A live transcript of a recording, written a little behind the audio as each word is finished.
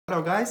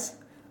Hello guys,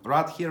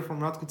 Rad here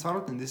from Radko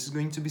Tarot, and this is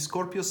going to be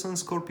Scorpio Sun,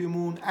 Scorpio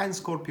Moon and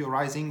Scorpio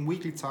Rising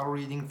weekly tarot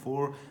reading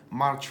for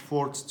March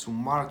 4th to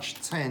March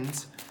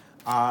 10th,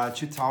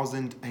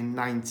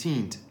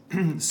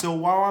 2019. So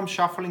while I'm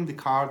shuffling the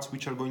cards,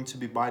 which are going to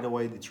be, by the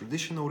way, the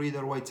traditional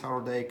Rider-Waite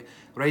Tarot deck,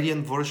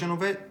 radiant version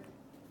of it,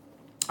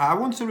 I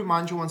want to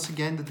remind you once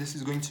again that this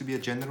is going to be a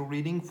general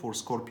reading for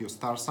Scorpio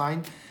star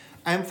sign.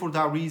 And for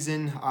that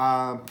reason,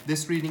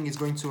 this reading is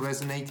going to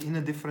resonate in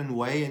a different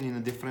way and in a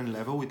different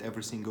level with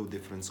every single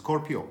different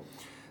Scorpio.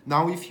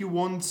 Now, if you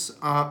want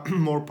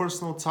more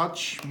personal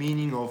touch,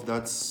 meaning of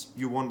that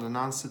you want an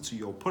answer to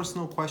your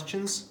personal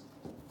questions,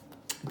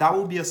 that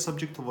will be a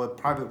subject of a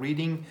private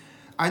reading.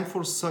 And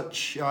for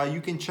such, you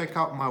can check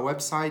out my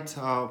website,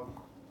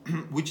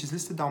 which is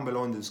listed down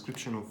below in the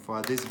description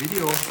of this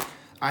video.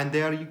 And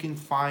there you can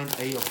find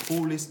a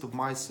full list of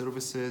my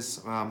services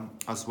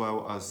as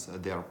well as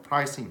their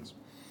pricings.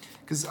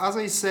 Because as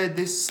I said,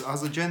 this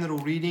as a general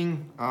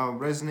reading,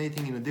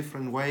 resonating in a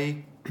different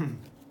way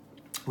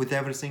with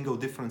every single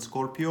different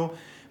Scorpio,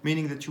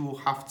 meaning that you will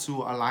have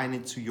to align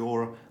it to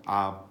your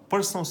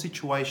personal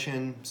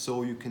situation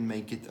so you can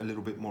make it a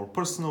little bit more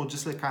personal,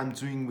 just like I'm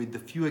doing with the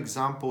few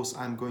examples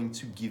I'm going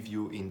to give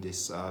you in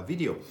this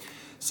video.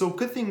 So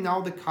cutting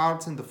now the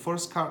cards, and the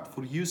first card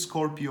for you,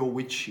 Scorpio,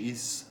 which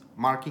is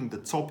marking the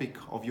topic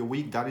of your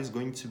week, that is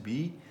going to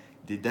be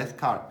the Death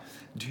card.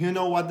 Do you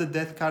know what the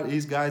Death card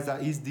is, guys?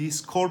 That is the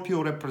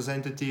Scorpio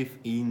representative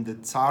in the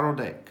tarot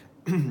deck.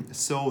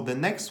 So the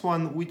next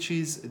one, which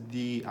is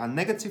the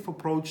negative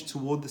approach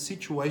toward the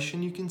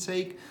situation you can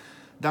take,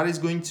 that is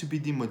going to be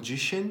the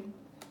Magician.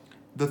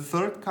 The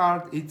third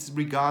card, it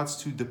regards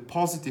to the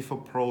positive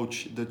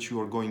approach that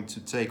you are going to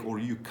take, or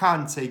you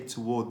can take,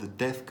 toward the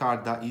Death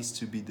card, that is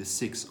to be the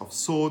Six of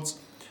Swords.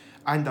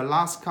 And the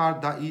last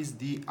card, that is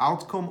the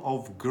outcome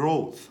of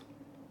growth.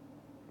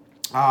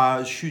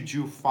 Should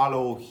you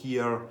follow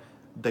here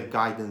the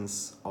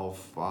guidance of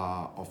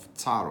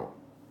tarot.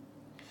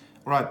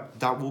 Right,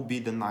 that will be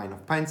the Nine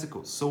of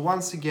Pentacles. So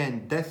once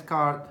again, Death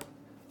card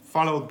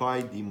followed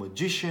by the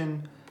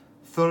Magician.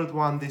 Third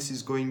one, this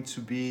is going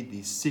to be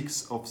the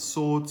Six of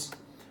Swords.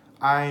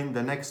 And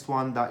the next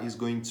one, that is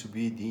going to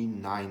be the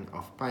Nine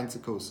of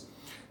Pentacles.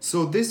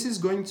 So this is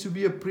going to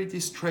be a pretty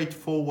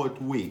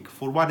straightforward week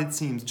for what it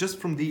seems, just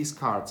from these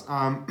cards.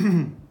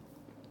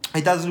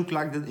 It does look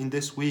like that in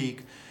this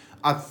week,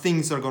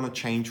 things are going to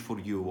change for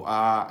you.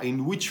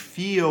 In which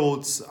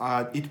fields,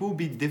 it will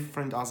be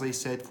different, as I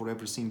said, for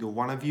every single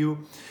one of you.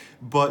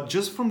 But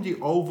just from the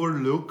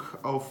overlook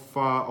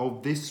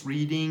of this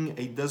reading,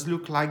 it does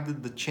look like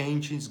that the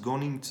change is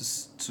going to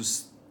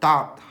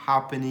start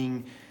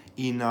happening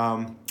in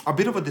a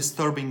bit of a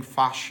disturbing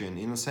fashion,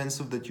 in a sense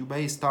of that you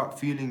may start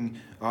feeling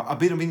a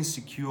bit of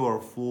insecure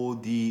for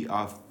the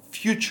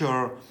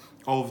future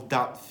of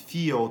that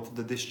field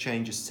that this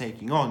change is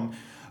taking on.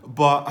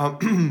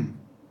 But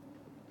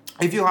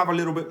if you have a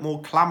little bit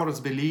more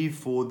clamorous belief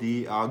for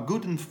the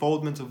good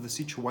unfoldment of the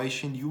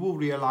situation, you will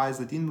realize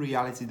that in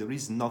reality there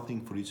is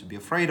nothing for you to be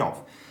afraid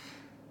of.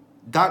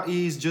 That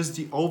is just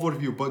the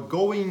overview, but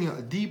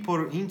going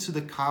deeper into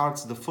the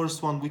cards, the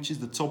first one, which is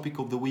the topic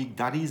of the week,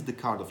 that is the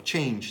card of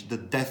change, the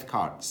Death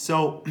card.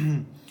 So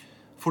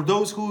for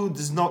those who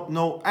does not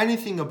know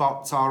anything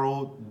about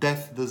tarot,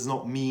 death does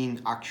not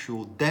mean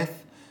actual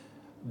death.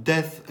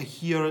 Death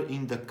here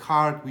in the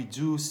card, we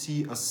do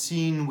see a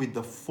scene with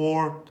the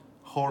fourth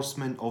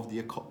horseman of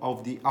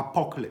the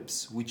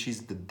apocalypse, which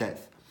is the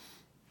death.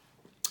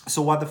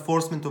 So what the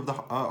horsemen of the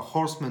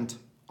horsemen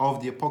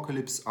of the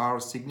apocalypse are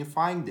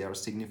signifying? They are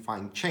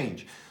signifying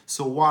change.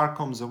 So war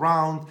comes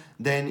around,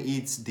 then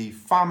it's the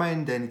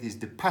famine, then it is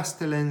the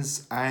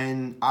pestilence,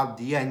 and at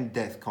the end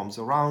death comes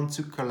around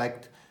to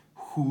collect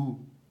who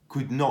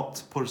could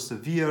not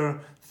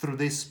persevere through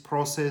this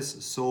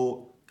process.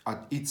 So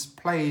at its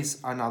place,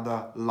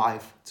 another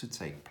life to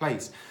take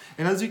place.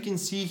 And as you can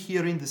see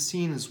here in the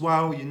scene as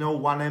well, you know,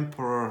 one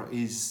emperor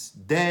is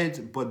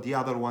dead, but the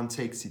other one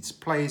takes its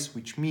place,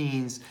 which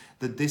means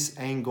that this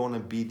ain't gonna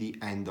be the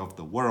end of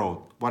the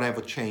world,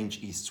 whatever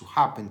change is to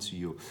happen to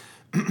you.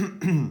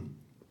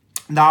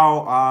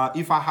 Now,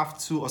 if I have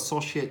to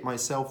associate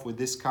myself with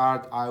this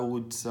card, I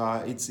would,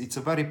 it's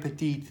a very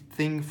petite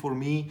thing for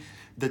me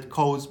that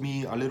caused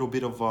me a little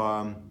bit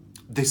of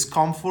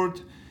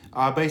discomfort.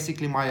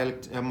 Basically,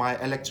 my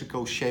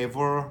electrical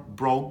shaver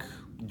broke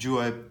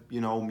due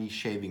to me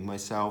shaving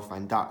myself,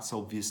 and that's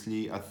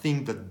obviously a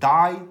thing that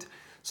died.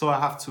 So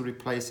I have to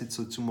replace it.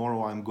 So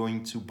tomorrow I'm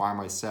going to buy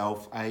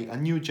myself a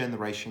new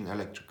generation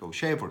electrical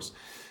shavers.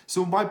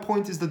 So my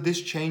point is that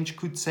this change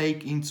could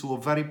take into a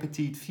very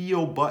petite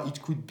field, but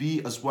it could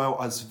be as well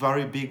as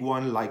very big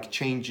one, like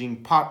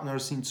changing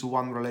partners into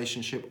one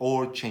relationship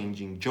or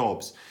changing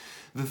jobs.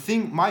 The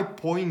thing, my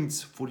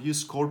point for you,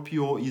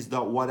 Scorpio, is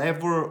that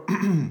whatever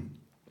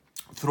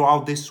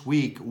throughout this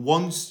week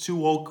wants to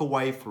walk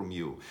away from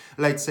you,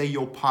 let's say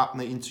your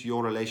partner into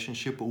your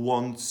relationship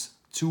wants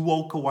to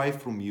walk away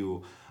from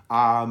you,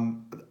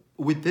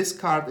 with this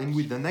card and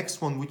with the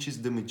next one, which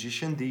is the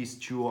Magician, these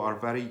two are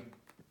very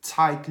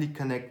tightly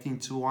connecting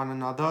to one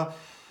another.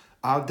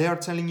 They are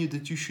telling you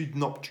that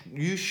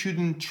you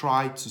shouldn't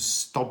try to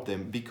stop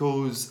them,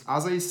 because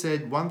as I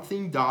said, one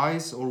thing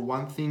dies or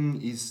one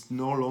thing is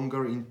no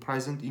longer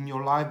present in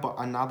your life, but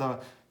another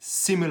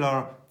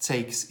similar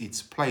takes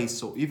its place.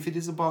 So if it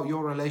is about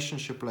your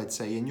relationship, let's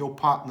say, and your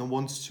partner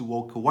wants to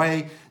walk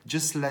away,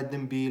 just let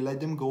them be, let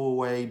them go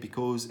away,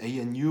 because a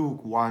new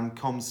one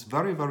comes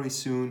very, very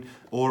soon,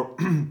 or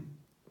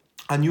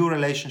a new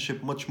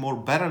relationship much more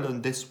better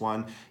than this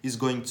one is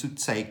going to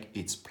take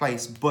its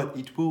place. But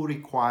it will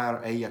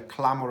require a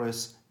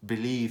clamorous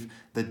belief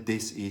that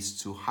this is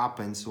to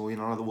happen. So in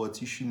other words,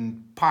 you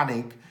shouldn't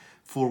panic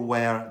for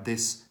where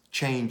this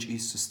change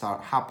is to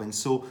start happen.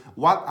 So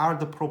what are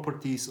the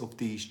properties of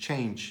these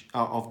change,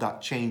 of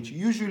that change?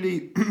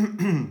 Usually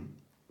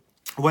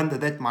when the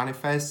death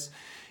manifests,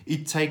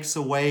 it takes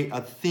away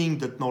a thing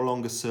that no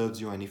longer serves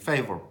you any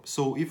favor.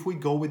 So if we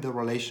go with the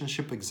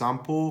relationship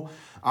example,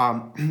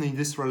 in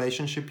this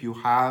relationship you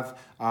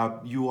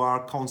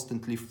are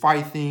constantly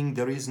fighting,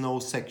 there is no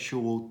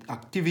sexual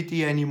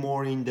activity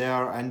anymore in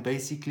there, and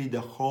basically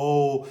the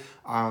whole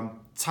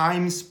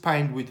time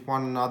spent with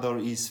one another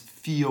is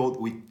filled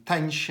with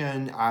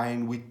tension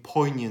and with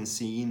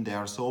poignancy in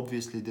there. So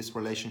obviously this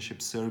relationship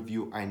serves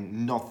you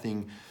and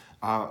nothing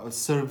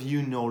serve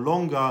you no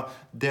longer.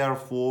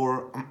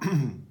 Therefore,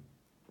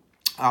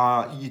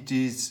 it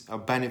is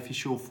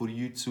beneficial for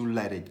you to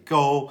let it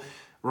go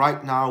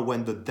right now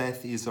when the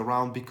death is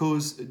around,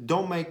 because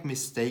don't make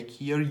mistake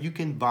here, you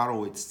can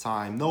borrow its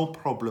time, no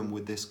problem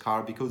with this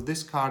card, because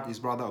this card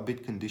is rather a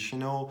bit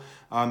conditional,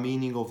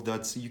 meaning of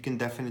that you can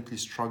definitely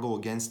struggle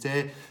against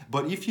it.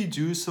 But if you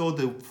do so,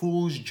 the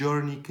fool's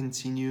journey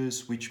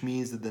continues, which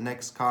means that the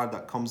next card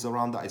that comes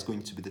around, that is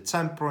going to be the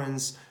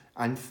Temperance,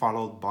 and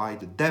followed by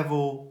the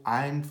Devil,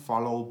 and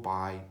followed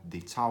by the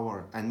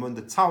Tower. And when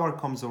the Tower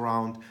comes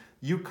around,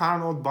 you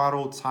cannot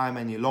borrow time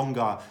any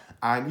longer.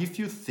 And if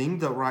you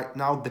think that right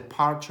now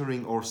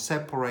departing or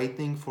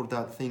separating for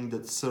that thing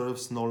that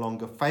serves no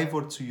longer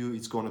favor to you,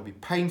 it's going to be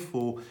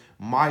painful,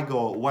 my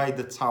God, wait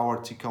the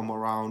Tower to come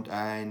around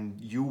and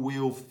you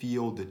will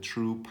feel the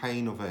true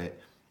pain of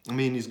it. I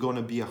mean, it's going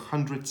to be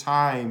 100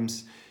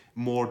 times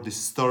more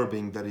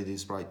disturbing than it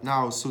is right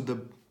now. So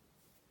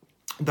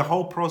the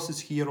whole process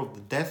here of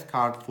the death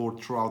card for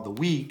throughout the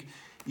week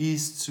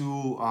is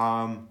to,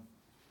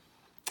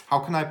 how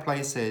can I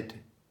place it?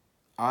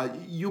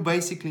 You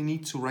basically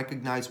need to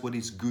recognize what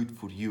is good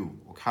for you,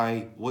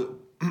 okay?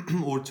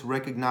 Or to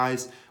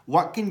recognize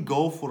what can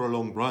go for a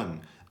long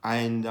run.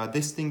 And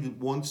this thing that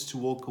wants to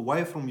walk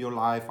away from your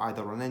life,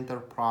 either an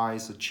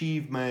enterprise,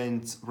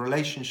 achievement,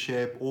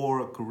 relationship, or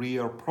a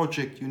career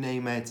project, you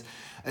name it,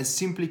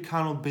 simply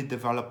cannot be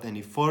developed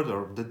any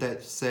further. The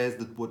death says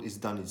that what is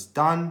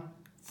done.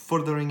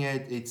 Furthering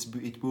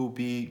it will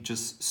be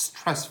just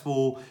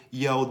stressful,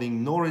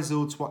 yielding no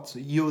results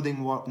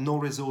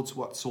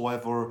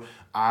whatsoever,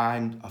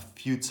 and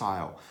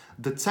futile.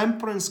 The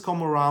Temperance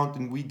come around,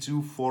 and we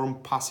do form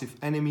passive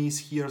enemies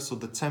here. So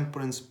the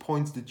Temperance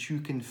points that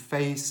you can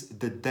face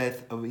the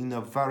death in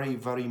a very,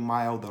 very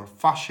milder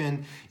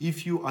fashion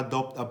if you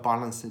adopt a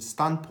balanced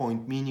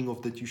standpoint, meaning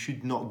of that you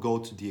should not go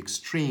to the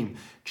extreme.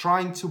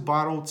 Trying to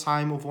borrow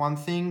time of one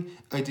thing,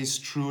 it is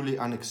truly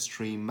an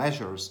extreme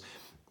measures.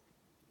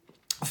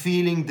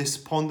 Feeling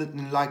despondent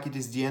and like it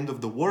is the end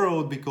of the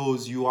world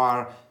because you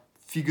are,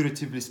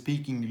 figuratively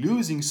speaking,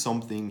 losing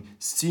something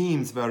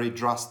seems very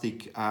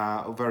drastic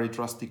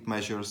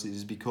measures,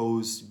 is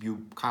because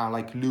you kind of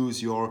like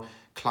lose your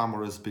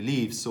clamorous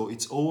belief. So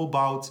it's all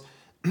about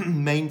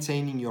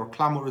maintaining your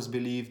clamorous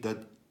belief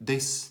that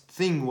this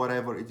thing,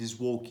 whatever it is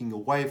walking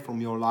away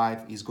from your life,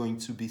 is going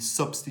to be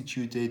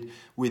substituted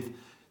with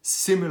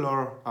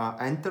similar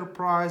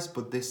enterprise,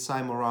 but this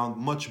time around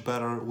much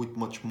better, with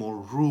much more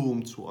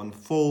room to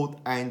unfold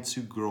and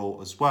to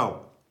grow as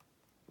well.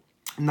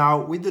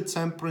 Now with the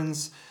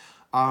Temperance,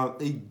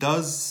 it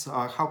does,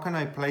 how can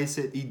I place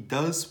it? It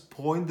does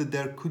point that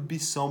there could be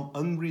some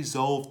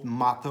unresolved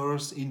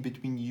matters in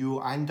between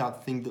you and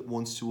that thing that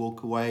wants to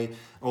walk away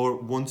or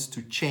wants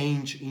to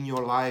change in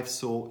your life.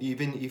 So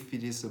even if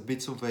it is a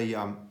bit of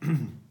a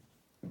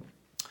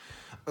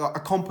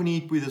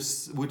accompanied with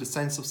a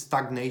sense of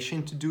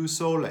stagnation to do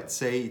so. Let's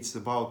say it's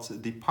about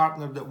the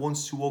partner that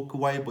wants to walk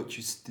away,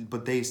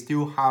 but they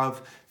still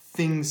have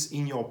things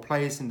in your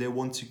place and they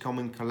want to come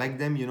and collect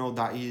them. You know,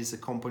 that is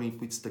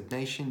accompanied with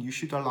stagnation. You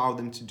should allow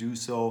them to do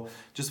so.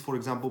 Just for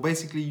example,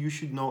 basically you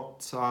should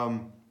not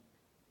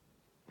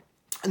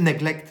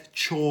neglect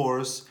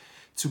chores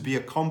to be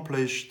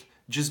accomplished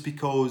just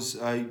because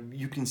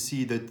you can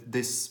see that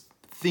this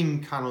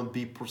thing cannot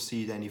be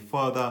proceed any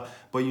further,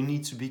 but you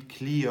need to be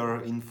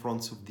clear in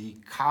front of the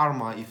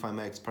karma, if I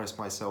may express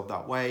myself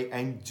that way,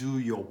 and do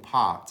your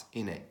part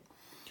in it.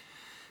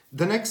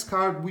 The next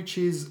card, which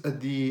is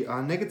the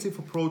negative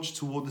approach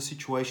toward the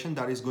situation,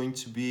 that is going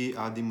to be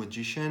the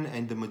Magician.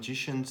 And the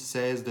Magician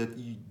says that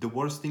the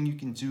worst thing you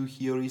can do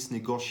here is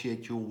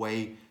negotiate your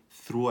way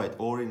through it,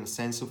 or in a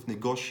sense of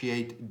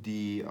negotiate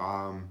the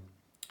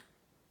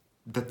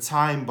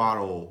time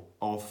battle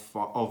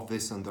of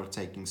this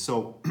undertaking.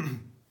 So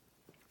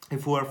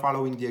If we're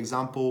following the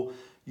example,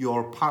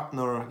 your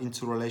partner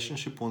into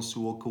relationship wants to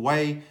walk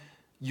away,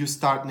 you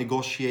start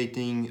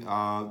negotiating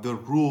the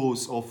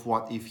rules of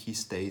what if he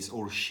stays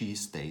or she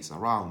stays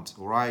around,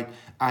 all right?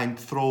 And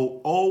throw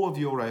all of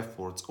your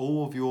efforts,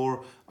 all of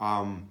your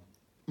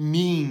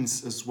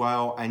means as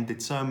well and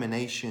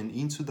determination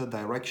into the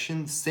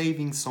direction,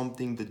 saving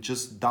something that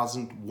just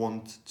doesn't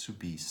want to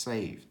be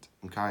saved,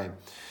 okay?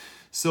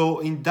 So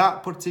in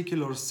that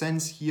particular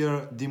sense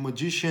here, the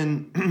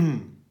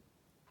magician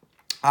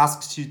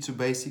asks you to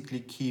basically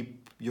keep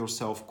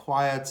yourself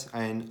quiet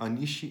and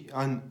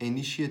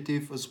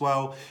initiative as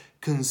well.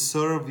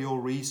 Conserve your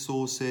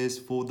resources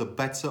for the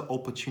better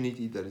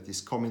opportunity that it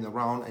is coming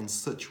around, and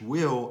such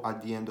will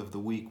at the end of the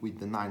week with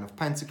the Nine of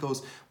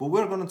Pentacles. But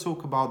we're going to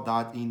talk about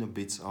that in a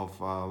bit of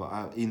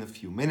in a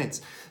few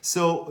minutes.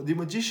 So the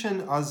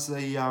Magician as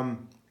a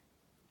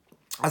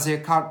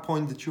card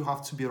point that you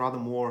have to be rather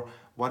more,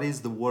 what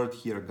is the word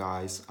here,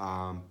 guys?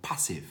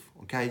 Passive.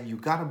 Okay, you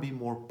gotta be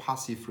more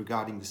passive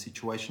regarding the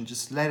situation.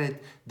 Just let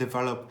it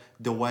develop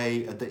the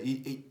way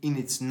in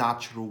its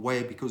natural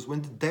way, because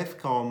when the death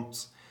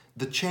comes,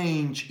 the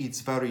change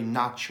is very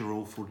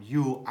natural for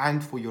you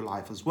and for your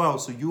life as well.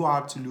 So you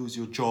are to lose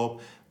your job.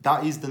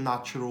 That is the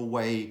natural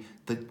way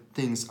that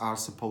things are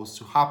supposed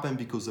to happen,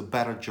 because a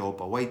better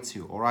job awaits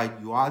you. All right,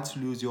 you are to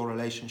lose your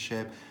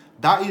relationship.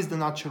 That is the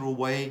natural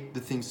way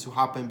the things to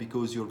happen,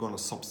 because you're going to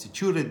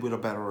substitute it with a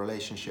better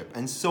relationship,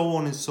 and so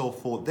on and so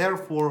forth.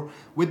 Therefore,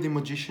 with the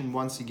Magician,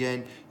 once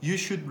again, you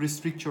should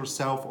restrict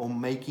yourself on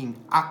making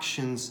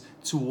actions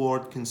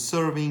toward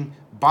conserving,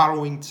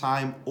 borrowing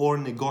time, or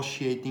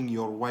negotiating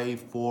your way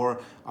for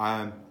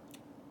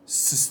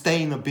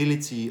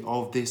sustainability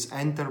of this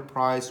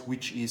enterprise,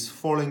 which is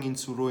falling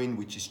into ruin,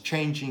 which is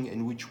changing,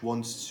 and which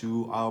wants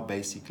to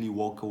basically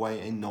walk away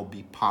and not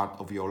be part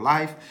of your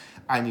life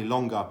any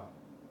longer.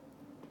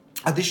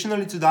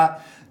 Additionally to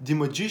that, the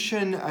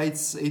Magician,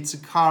 it's a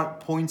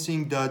card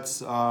pointing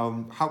that,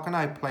 how can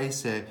I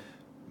place it?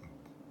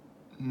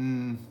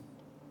 You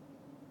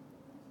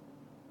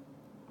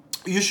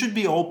should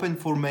be open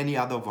for many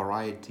other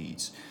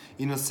varieties,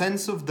 in a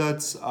sense of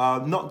that,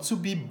 not to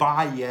be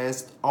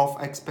biased of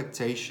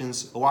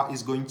expectations, what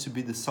is going to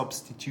be the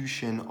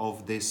substitution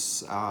of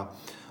this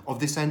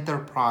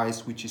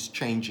enterprise which is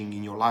changing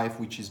in your life,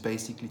 which is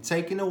basically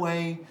taken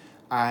away,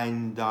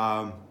 and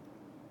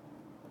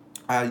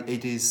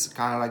it is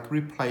kind of like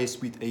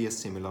replaced with a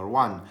similar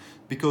one.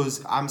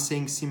 Because I'm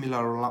saying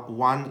similar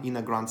one in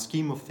a grand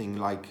scheme of things,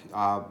 like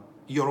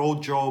your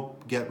old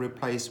job get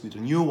replaced with a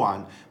new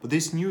one, but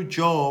this new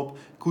job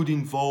could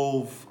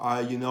involve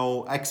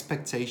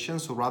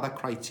expectations, or rather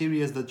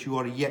criteria that you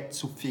are yet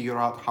to figure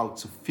out how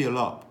to fill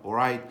up. All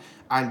right,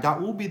 and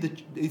that will be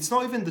it's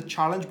not even the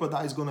challenge, but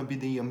that is going to be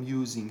the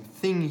amusing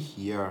thing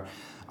here,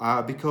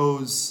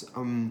 because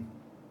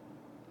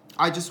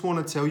I just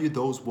want to tell you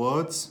those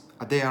words.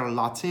 They are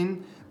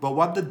Latin, but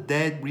what the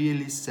dead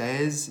really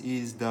says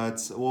is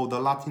that, well, the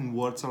Latin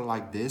words are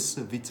like this: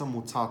 vita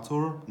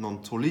mutator non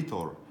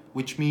tolitor,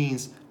 which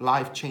means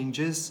life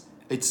changes,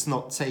 it's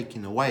not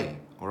taken away.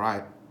 All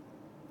right,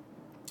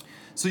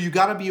 so you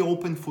gotta be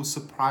open for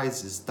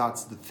surprises.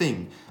 That's the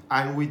thing.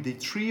 And with the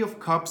Three of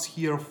Cups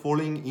here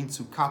falling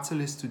into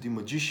catalyst to the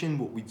Magician,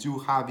 what we do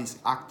have is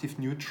active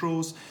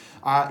neutrals.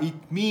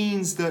 It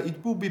means that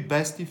it will be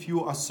best if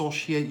you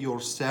associate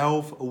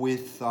yourself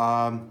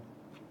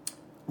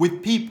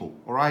with people,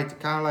 all right?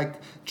 Kind of like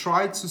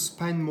try to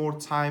spend more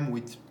time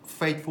with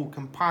faithful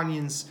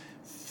companions,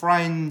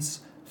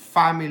 friends,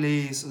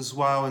 families as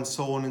well, and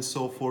so on and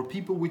so forth.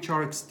 People which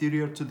are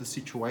exterior to the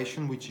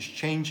situation which is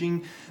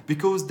changing,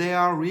 because they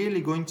are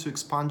really going to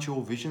expand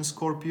your vision,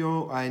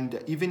 Scorpio.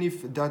 And even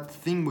if that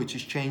thing which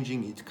is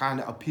changing, it kind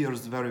of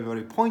appears very,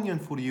 very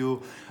poignant for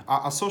you,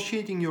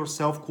 associating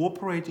yourself,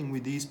 cooperating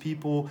with these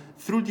people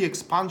through the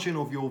expansion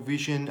of your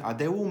vision,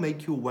 they will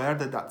make you aware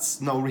that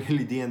that's not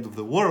really the end of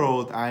the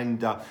world,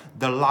 and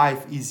the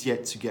life is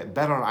yet to get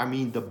better. I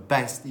mean, the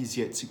best is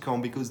yet to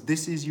come, because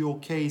this is your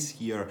case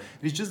here.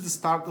 It's just the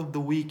start of the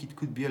week. It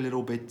could be a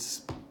little bit,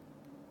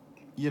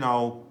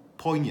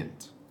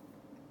 poignant.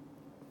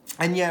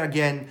 And yet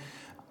again,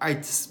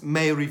 it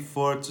may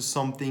refer to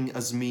something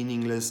as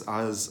meaningless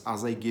as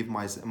I give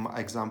my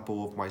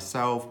example of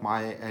myself.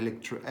 My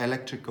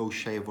electrical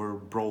shaver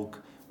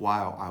broke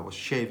while I was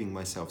shaving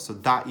myself. So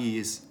that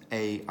is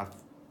a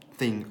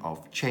thing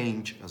of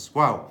change as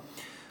well.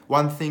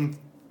 One thing,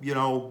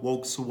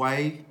 walks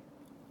away,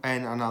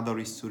 and another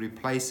is to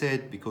replace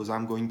it, because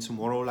I'm going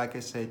tomorrow, like I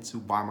said, to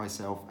buy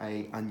myself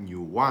a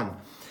new one.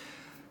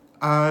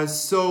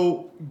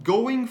 So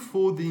going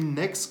for the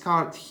next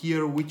card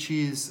here, which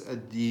is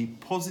the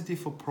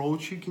positive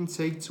approach you can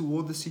take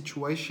toward the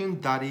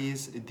situation, that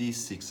is the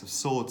Six of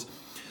Swords.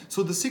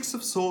 So the Six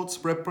of Swords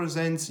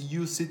represents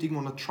you sitting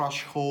on a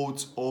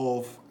threshold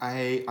of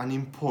an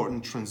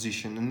important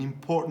transition, an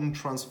important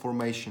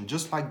transformation,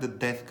 just like the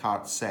Death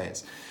card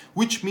says,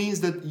 which means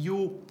that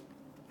you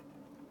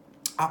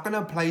are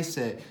gonna place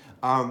it.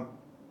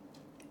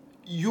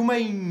 You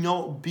may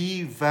not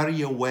be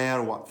very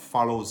aware what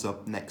follows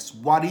up next,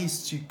 what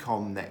is to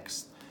come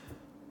next.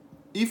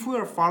 if we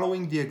are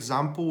following the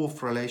example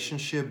of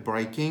relationship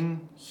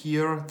breaking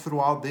here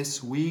throughout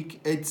this week,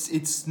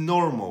 it's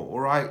normal, all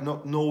right?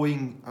 Not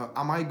knowing,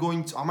 am I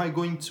going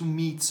to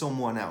meet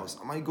someone else?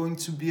 Am I going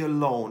to be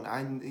alone?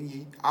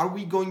 And are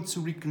we going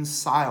to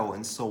reconcile,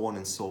 and so on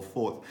and so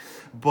forth?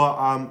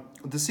 But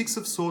the Six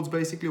of Swords,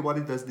 basically what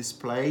it does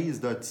display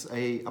is that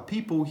a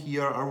people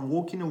here are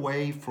walking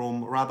away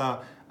from rather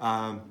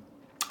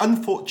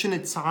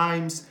unfortunate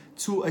times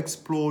to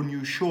explore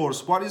new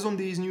shores. What is on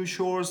these new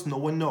shores? No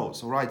one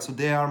knows, all right? So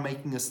they are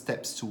making a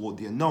steps toward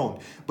the unknown.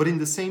 But in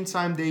the same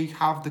time, they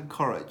have the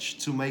courage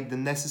to make the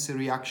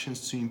necessary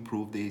actions to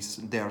improve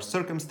their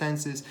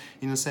circumstances,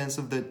 in a sense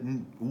of that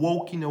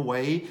walking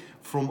away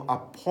from a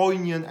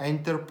poignant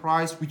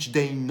enterprise, which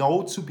they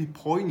know to be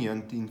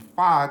poignant, in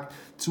fact,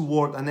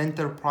 toward an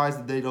enterprise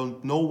that they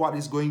don't know what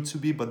is going to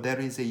be, but there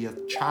is a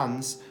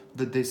chance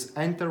that this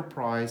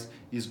enterprise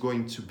is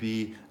going to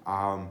be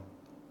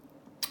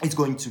it's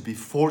going to be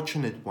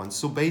fortunate one.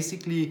 So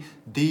basically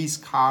these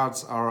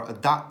cards are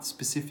that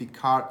specific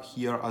card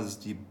here as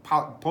the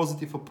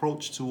positive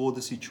approach toward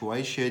the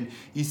situation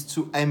is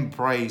to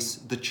embrace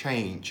the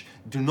change.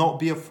 Do not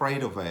be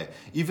afraid of it.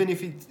 Even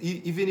if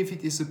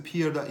it is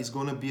appear that it's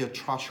going to be a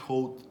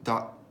threshold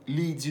that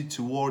leads you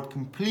toward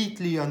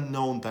completely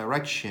unknown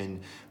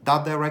direction,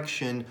 that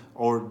direction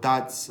or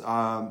that's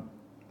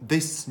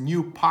this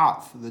new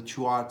path that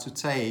you are to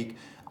take,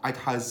 it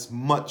has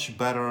much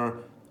better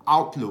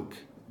outlook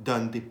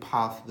than the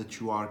path that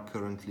you are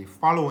currently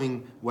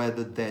following, where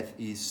the death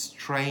is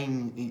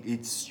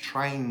it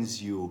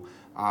strains you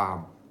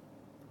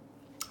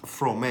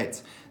from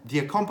it. The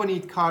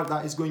accompanied card,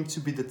 that is going to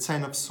be the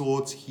Ten of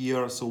Swords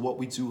here. So what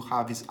we do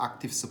have is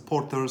active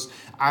supporters,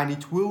 and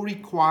it will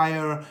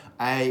require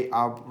a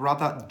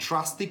rather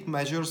drastic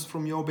measures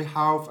from your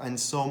behalf and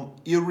some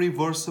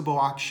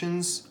irreversible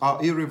actions,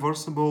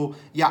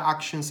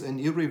 actions and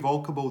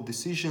irrevocable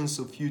decisions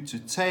of you to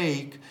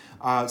take,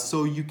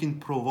 so you can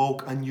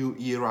provoke a new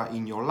era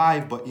in your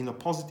life. But in a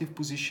positive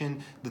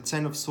position, the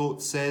Ten of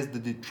Swords says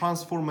that the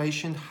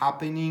transformation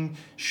happening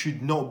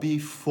should not be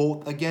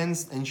fought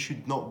against and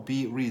should not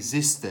be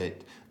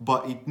resisted,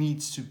 but it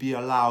needs to be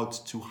allowed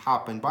to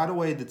happen. By the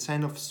way, the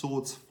Ten of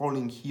Swords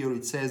falling here,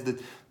 it says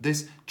that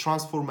this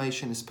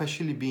transformation,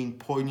 especially being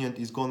poignant,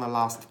 is gonna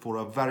last for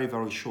a very,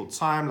 very short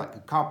time, like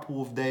a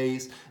couple of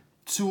days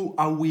to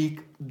a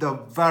week, the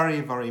very,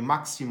 very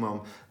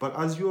maximum. But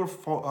as you're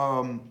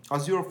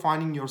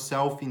finding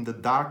yourself in the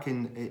dark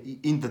and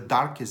in the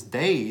darkest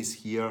days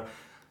here,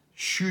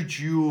 should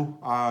you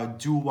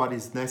do what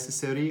is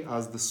necessary,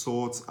 as the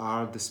swords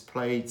are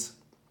displayed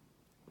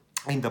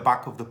in the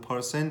back of the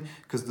person,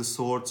 because the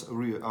swords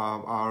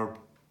are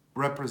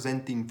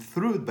representing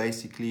through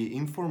basically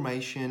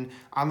information,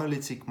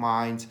 analytic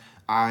mind,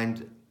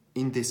 and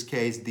in this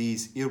case,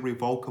 these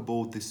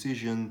irrevocable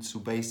decisions to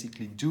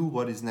basically do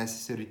what is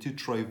necessary to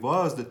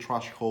traverse the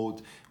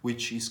threshold,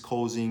 which is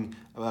causing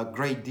a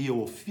great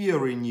deal of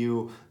fear in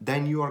you,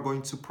 then you are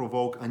going to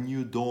provoke a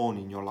new dawn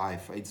in your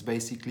life. It's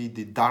basically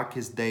the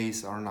darkest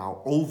days are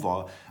now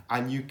over,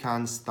 and you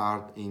can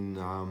start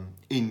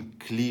in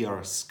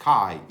clear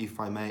sky, if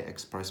I may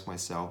express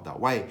myself that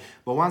way.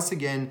 But once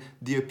again,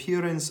 the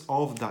appearance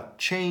of that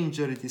change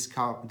that it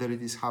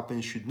is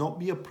happening should not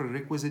be a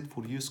prerequisite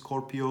for you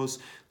Scorpios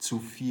to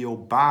feel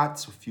bad,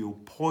 to feel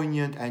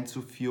poignant, and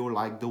to feel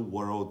like the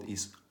world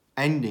is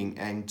ending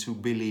and to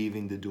believe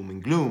in the doom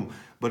and gloom.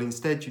 But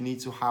instead, you need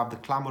to have the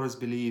clamorous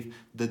belief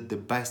that the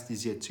best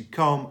is yet to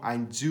come,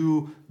 and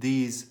do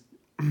these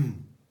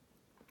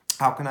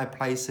how can I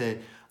place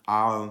it,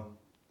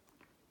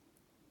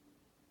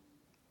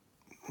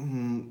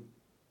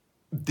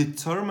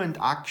 determined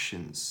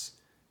actions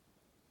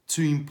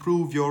to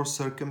improve your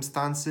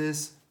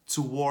circumstances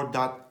toward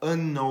that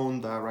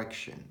unknown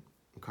direction.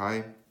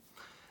 Okay,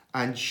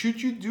 and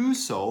should you do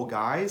so,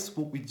 guys,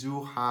 what we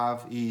do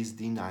have is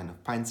the Nine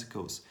of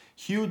Pentacles.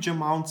 Huge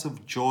amounts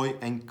of joy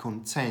and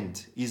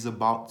content is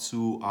about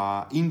to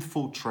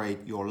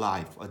infiltrate your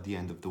life at the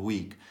end of the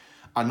week.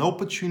 An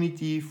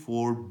opportunity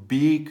for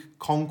big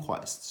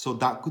conquest. So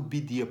that could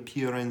be the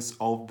appearance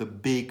of the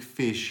big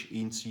fish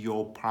into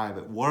your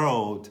private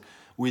world,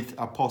 with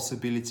a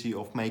possibility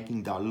of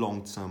making that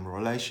long-term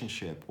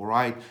relationship, all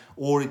right?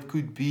 Or it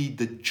could be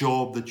the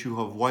job that you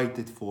have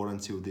waited for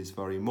until this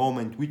very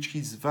moment, which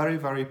is very,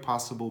 very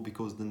possible,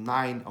 because the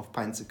Nine of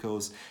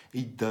Pentacles,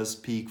 it does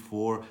speak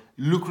for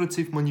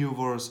lucrative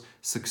maneuvers,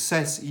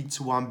 success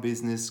into one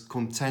business,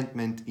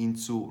 contentment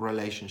into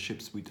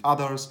relationships with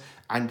others,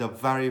 and at the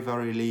very,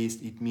 very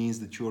least, it means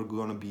that you are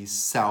going to be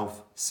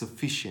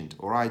self-sufficient,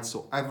 all right?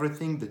 So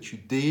everything that you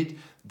did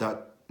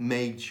that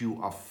made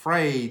you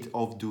afraid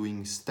of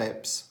doing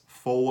steps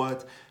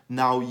forward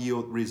now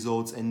yield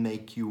results and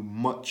make you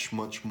much,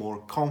 much more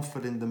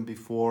confident than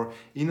before.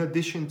 In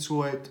addition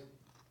to it,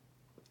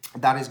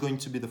 that is going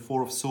to be the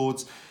Four of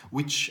Swords,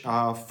 which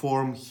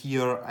form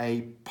here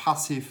a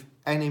passive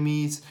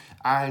enemies,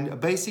 and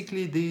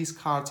basically these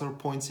cards are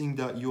pointing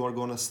that you are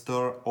going to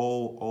stir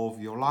all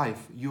of your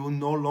life. You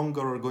no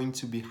longer are going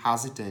to be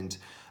hesitant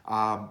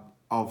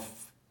of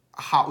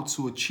how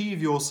to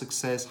achieve your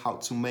success, how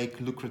to make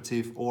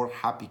lucrative or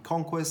happy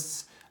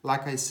conquests,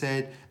 like I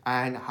said,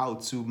 and how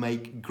to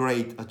make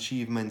great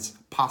achievements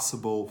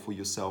possible for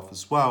yourself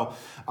as well.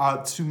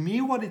 To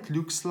me, what it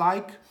looks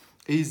like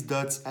is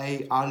that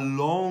a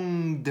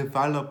long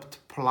developed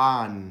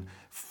plan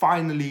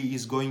finally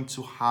is going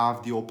to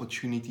have the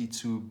opportunity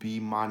to be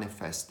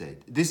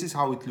manifested. This is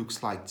how it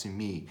looks like to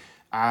me.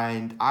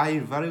 And I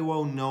very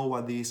well know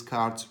what these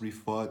cards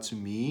refer to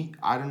me.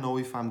 I don't know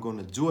if I'm going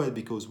to do it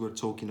because we're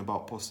talking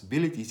about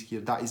possibilities here.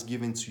 That is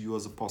given to you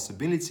as a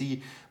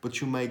possibility,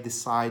 but you may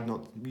decide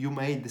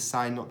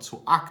not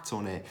to act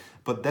on it.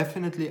 But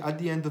definitely at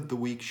the end of the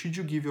week, should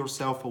you give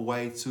yourself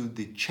away to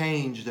the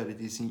change that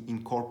it is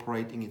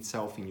incorporating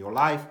itself in your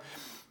life,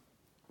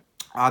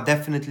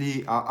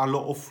 definitely a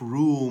lot of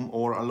room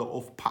or a lot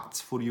of paths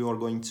for you are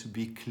going to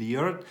be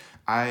cleared,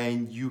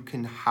 and you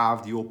can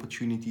have the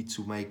opportunity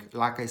to make,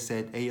 like I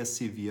said, a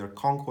severe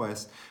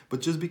conquest. But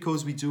just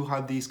because we do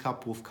have these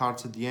couple of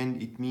cards at the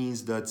end, it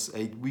means that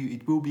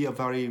it will be a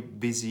very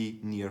busy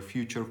near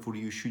future for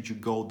you should you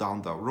go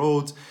down that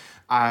road.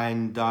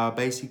 And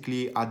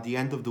basically at the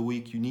end of the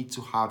week, you need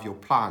to have your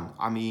plan.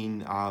 I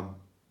mean,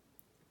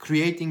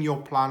 creating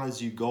your plan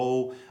as you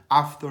go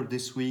after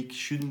this week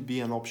shouldn't be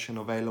an option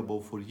available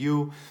for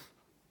you,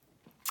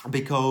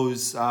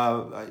 because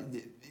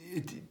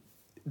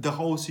the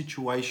whole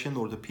situation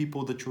or the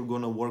people that you're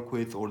going to work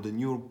with or the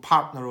new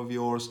partner of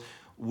yours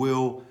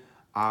will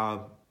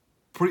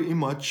pretty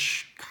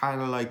much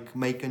kind of like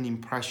make an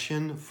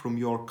impression from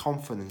your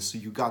confidence. So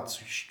you got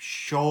to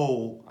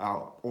show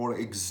or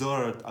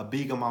exert a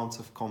big amount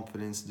of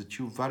confidence that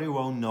you very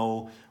well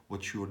know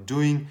what you're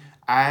doing.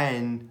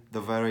 And the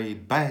very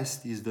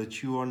best is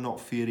that you are not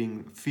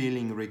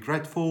feeling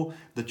regretful,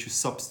 that you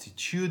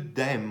substitute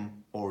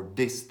them or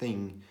this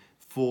thing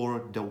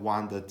for the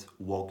one that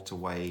walked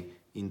away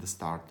in the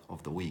start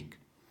of the week.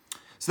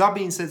 So that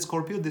being said,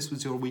 Scorpio, this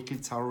was your weekly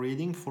tarot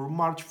reading for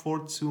March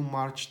 4th to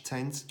March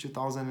 10th,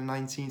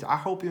 2019. I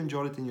hope you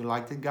enjoyed it and you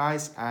liked it,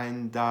 guys.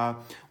 And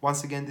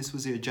once again, this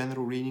was a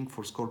general reading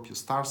for Scorpio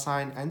star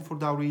sign. And for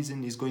that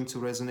reason, it's going to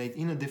resonate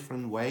in a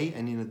different way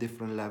and in a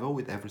different level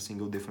with every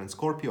single different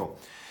Scorpio.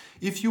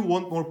 If you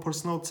want more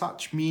personal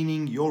touch,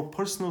 meaning your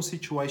personal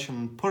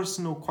situation,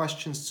 personal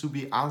questions to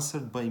be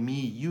answered by me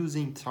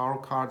using tarot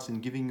cards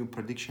and giving you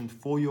predictions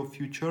for your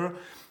future,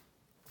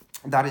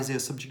 that is a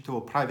subject of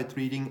a private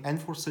reading,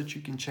 and for such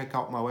you can check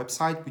out my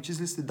website, which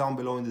is listed down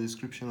below in the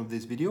description of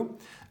this video,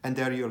 and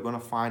there you're going to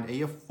find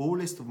a full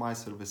list of my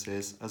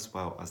services as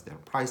well as their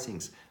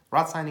pricings.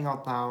 Rad signing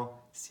out now.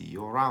 See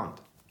you around.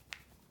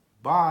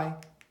 Bye.